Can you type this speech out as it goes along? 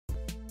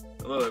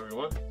Hello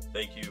everyone,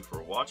 thank you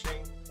for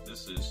watching.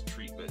 This is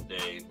treatment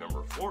day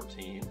number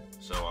 14,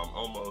 so I'm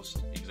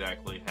almost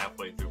exactly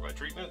halfway through my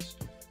treatments,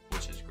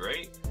 which is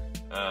great.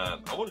 I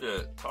wanted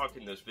to talk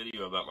in this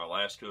video about my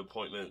last two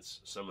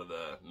appointments, some of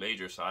the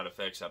major side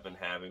effects I've been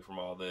having from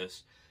all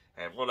this,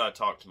 and what I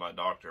talked to my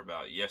doctor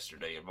about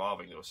yesterday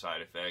involving those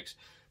side effects.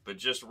 But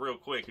just real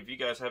quick, if you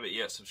guys haven't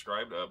yet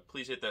subscribed,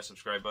 please hit that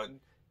subscribe button.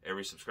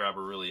 Every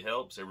subscriber really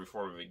helps. Every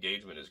form of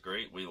engagement is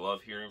great. We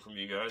love hearing from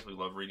you guys. We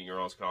love reading your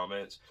all's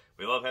comments.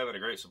 We love having a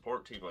great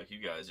support team like you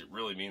guys. It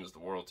really means the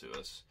world to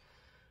us.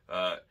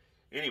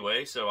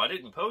 Anyway, so I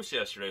didn't post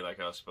yesterday like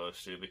I was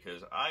supposed to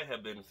because I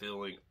have been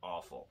feeling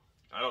awful.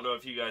 I don't know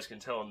if you guys can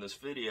tell in this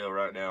video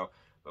right now,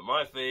 but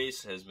my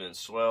face has been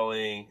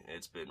swelling.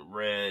 It's been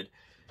red.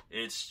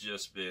 It's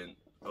just been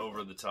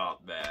over the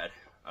top bad.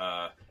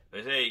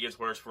 They say it gets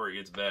worse before it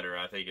gets better.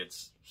 I think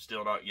it's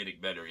still not getting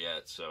better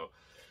yet, so...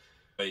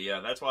 But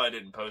yeah, that's why I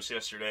didn't post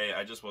yesterday.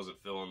 I just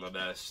wasn't feeling the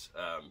best.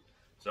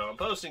 So I'm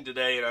posting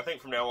today, and I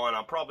think from now on,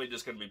 I'm probably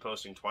just going to be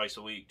posting twice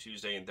a week,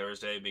 Tuesday and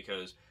Thursday,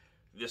 because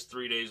this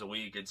 3 days a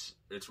week, it's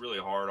really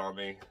hard on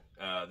me.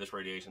 This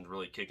radiation's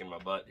really kicking my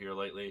butt here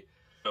lately.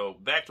 So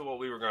back to what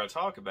we were going to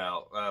talk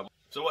about.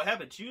 So what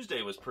happened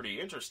Tuesday was pretty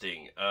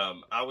interesting.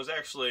 I was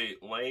actually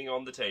laying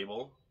on the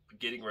table,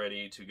 getting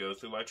ready to go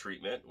through my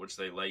treatment, which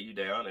they lay you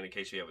down. And in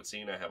case you haven't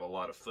seen, I have a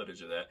lot of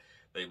footage of that.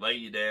 They lay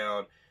you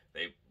down.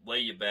 They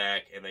lay you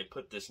back, and they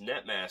put this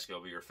net mask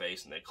over your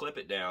face, and they clip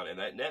it down, and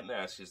that net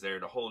mask is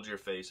there to hold your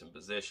face in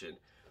position.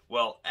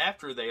 Well,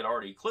 after they had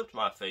already clipped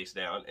my face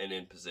down and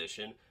in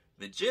position,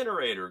 the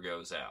generator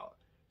goes out.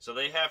 So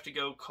they have to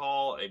go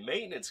call a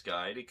maintenance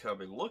guy to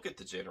come and look at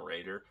the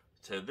generator,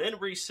 to then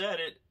reset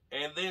it,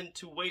 and then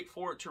to wait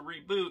for it to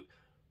reboot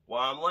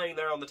while I'm laying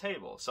there on the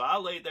table. So I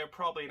laid there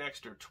probably an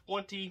extra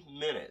 20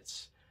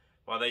 minutes.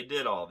 While they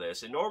did all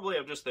this, and normally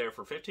I'm just there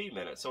for 15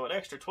 minutes, so an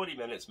extra 20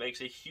 minutes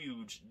makes a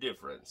huge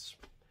difference.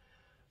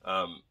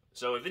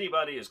 So if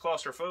anybody is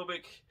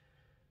claustrophobic,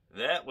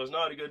 that was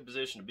not a good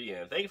position to be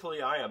in.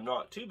 Thankfully, I am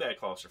not too bad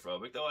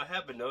claustrophobic, though I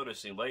have been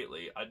noticing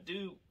lately, I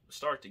do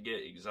start to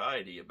get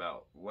anxiety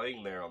about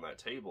laying there on that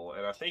table,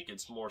 and I think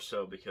it's more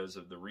so because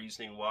of the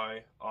reasoning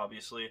why,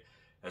 obviously,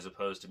 as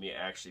opposed to me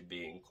actually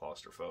being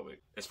claustrophobic.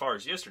 As far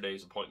as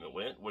yesterday's appointment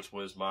went, which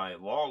was my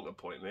long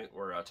appointment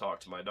where I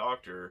talked to my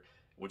doctor,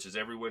 which is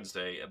every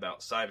Wednesday,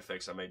 about side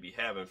effects I may be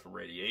having from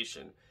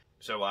radiation.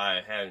 So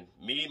I had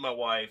me, my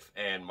wife,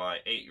 and my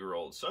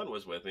 8-year-old son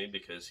was with me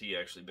because he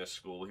actually missed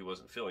school. He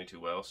wasn't feeling too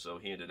well, so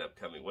he ended up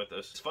coming with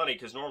us. It's funny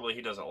because normally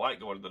he doesn't like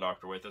going to the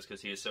doctor with us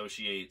because he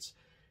associates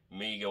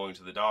me going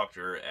to the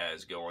doctor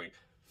as going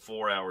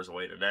 4 hours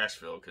away to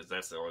Nashville, because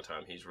that's the only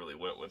time he's really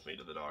went with me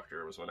to the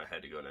doctor, was when I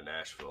had to go to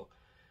Nashville.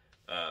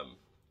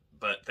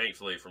 But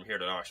thankfully from here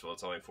to Knoxville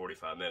it's only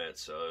 45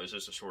 minutes, so it was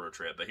just a shorter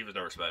trip, but he was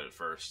nervous about it at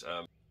first.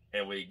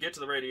 And we get to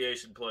the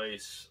radiation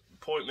place,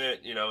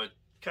 appointment, you know, it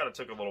kind of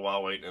took a little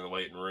while waiting in the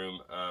waiting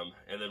room.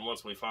 And then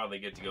once we finally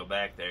get to go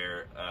back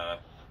there,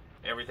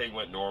 everything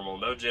went normal.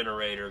 No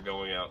generator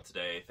going out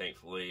today,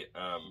 thankfully.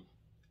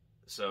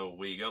 So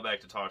we go back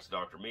to talk to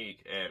Dr.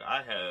 Meek, and I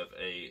have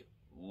a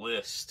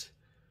list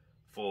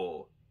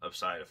full of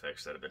side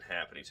effects that have been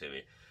happening to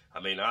me.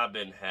 I mean, I've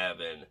been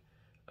having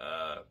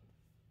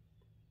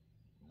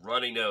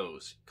runny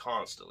nose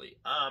constantly.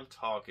 I'm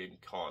talking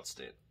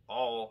constant.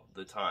 All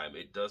the time.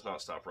 It does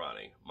not stop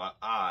running. My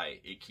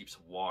eye, it keeps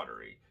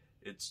watering.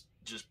 It's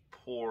just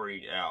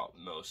pouring out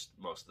most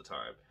of the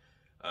time.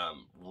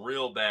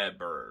 Real bad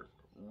burn.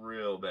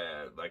 Real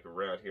bad. Like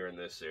around here in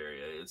this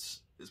area.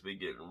 It's been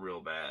getting real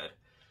bad.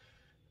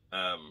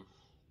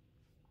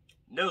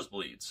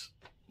 Nosebleeds.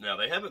 Now,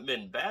 they haven't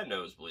been bad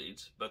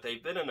nosebleeds, but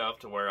they've been enough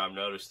to where I've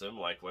noticed them,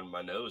 like when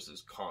my nose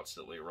is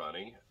constantly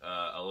running.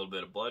 A little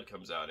bit of blood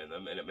comes out in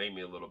them, and it made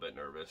me a little bit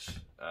nervous.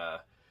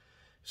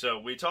 So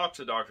we talked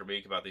to Dr.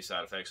 Meek about these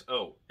side effects.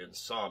 Oh,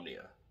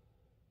 insomnia.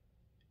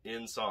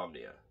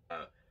 Insomnia.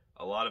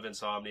 A lot of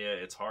insomnia.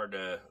 It's hard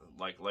to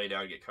like lay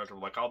down and get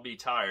comfortable. Like I'll be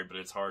tired, but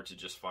it's hard to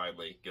just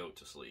finally go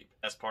to sleep.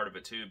 That's part of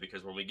it too,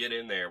 because when we get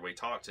in there, we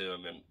talk to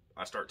him and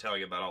I start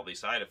telling him about all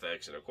these side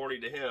effects. And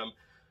according to him,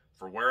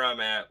 for where I'm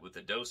at with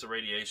the dose of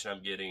radiation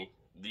I'm getting,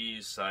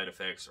 these side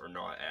effects are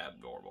not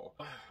abnormal.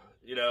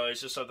 You know,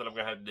 it's just something I'm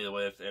going to have to deal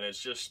with, and it's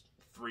just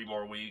 3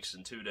 more weeks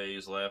and 2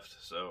 days left,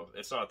 so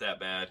it's not that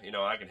bad. You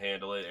know, I can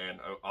handle it, and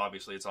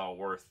obviously it's all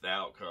worth the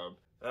outcome.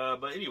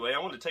 But anyway, I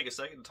wanted to take a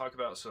second to talk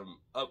about some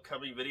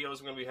upcoming videos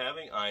I'm going to be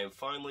having. I am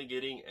finally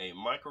getting a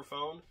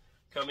microphone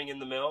coming in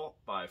the mail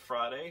by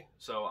Friday,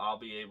 so I'll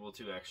be able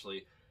to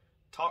actually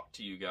talk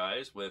to you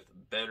guys with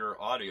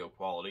better audio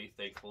quality,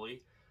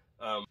 thankfully.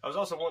 I was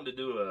also wanting to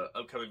do an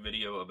upcoming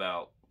video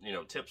about, you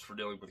know, tips for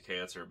dealing with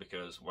cancer,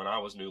 because when I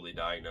was newly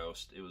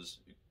diagnosed, it was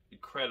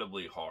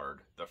incredibly hard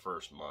the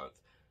first month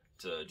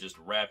to just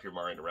wrap your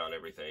mind around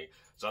everything.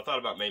 So I thought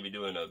about maybe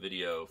doing a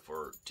video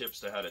for tips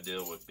to how to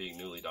deal with being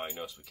newly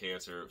diagnosed with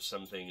cancer,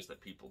 some things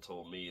that people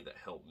told me that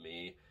helped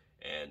me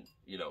and,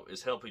 you know,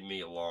 is helping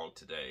me along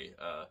today.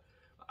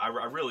 I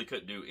really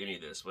couldn't do any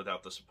of this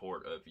without the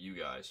support of you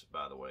guys,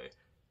 by the way.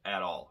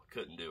 at all.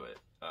 Couldn't do it.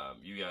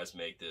 You guys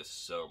make this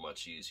so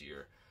much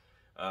easier.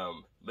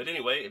 But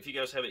anyway, if you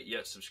guys haven't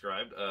yet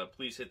subscribed,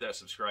 please hit that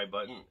subscribe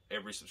button.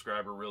 Every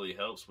subscriber really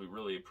helps. We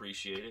really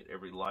appreciate it.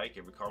 Every like,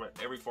 every comment,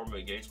 every form of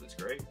engagement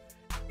is great.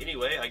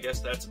 Anyway, I guess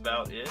that's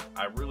about it.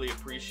 I really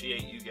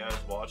appreciate you guys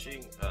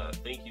watching.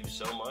 Thank you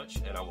so much,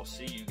 and I will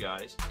see you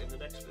guys in the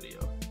next video.